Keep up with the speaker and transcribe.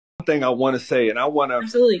thing I want to say, and I want to,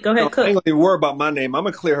 Absolutely. Go ahead, I ain't cook. gonna even worry about my name. I'm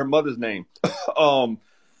gonna clear her mother's name. um,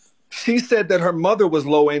 she said that her mother was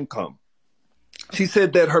low income. She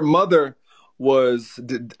said that her mother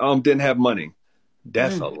didn't have money.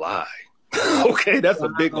 That's a Mm. lie. Okay, that's a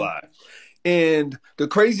big Wow. lie. And the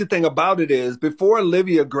crazy thing about it is, before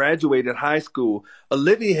Olivia graduated high school,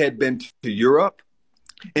 Olivia had been to Europe,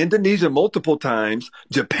 Indonesia multiple times,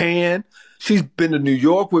 Japan. She's been to New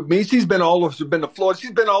York with me. She's been all over. She's been to Florida.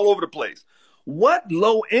 She's been all over the place. What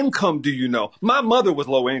low income do you know? My mother was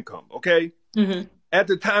low income. Okay, Hmm. at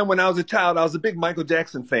the time when I was a child, I was a big Michael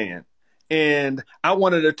Jackson fan, and I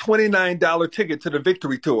wanted a $29 ticket to the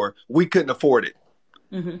Victory Tour. We couldn't afford it.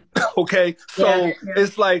 Hmm. Okay, Yeah. so Yeah.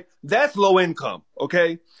 it's like that's low income.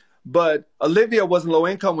 Okay, but Olivia wasn't low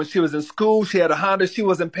income when she was in school. She had a Honda. She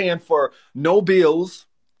wasn't paying for no bills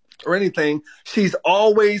or anything. She's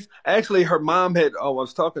always actually her mom had. Oh, I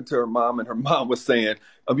was talking to her mom, and her mom was saying,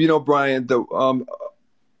 Brian, do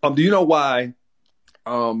you know why?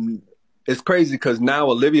 It's crazy because now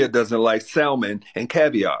Olivia doesn't like salmon and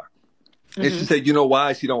caviar, and she Hmm. said, you know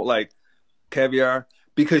why she don't like caviar?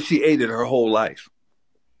 Because she ate it her whole life.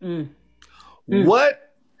 Mm. Mm. What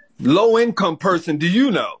low income person do you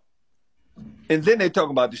know? And then they talk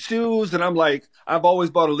about the shoes, and I'm like, I've always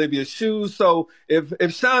bought Olivia shoes. So if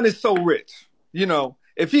Sean is so rich,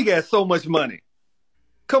 if he got so much money,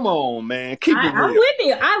 come on, man, keep it I'm real. with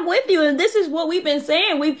you. I'm with you. And this is what we've been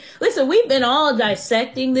saying. We've been all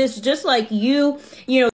dissecting this just like you know,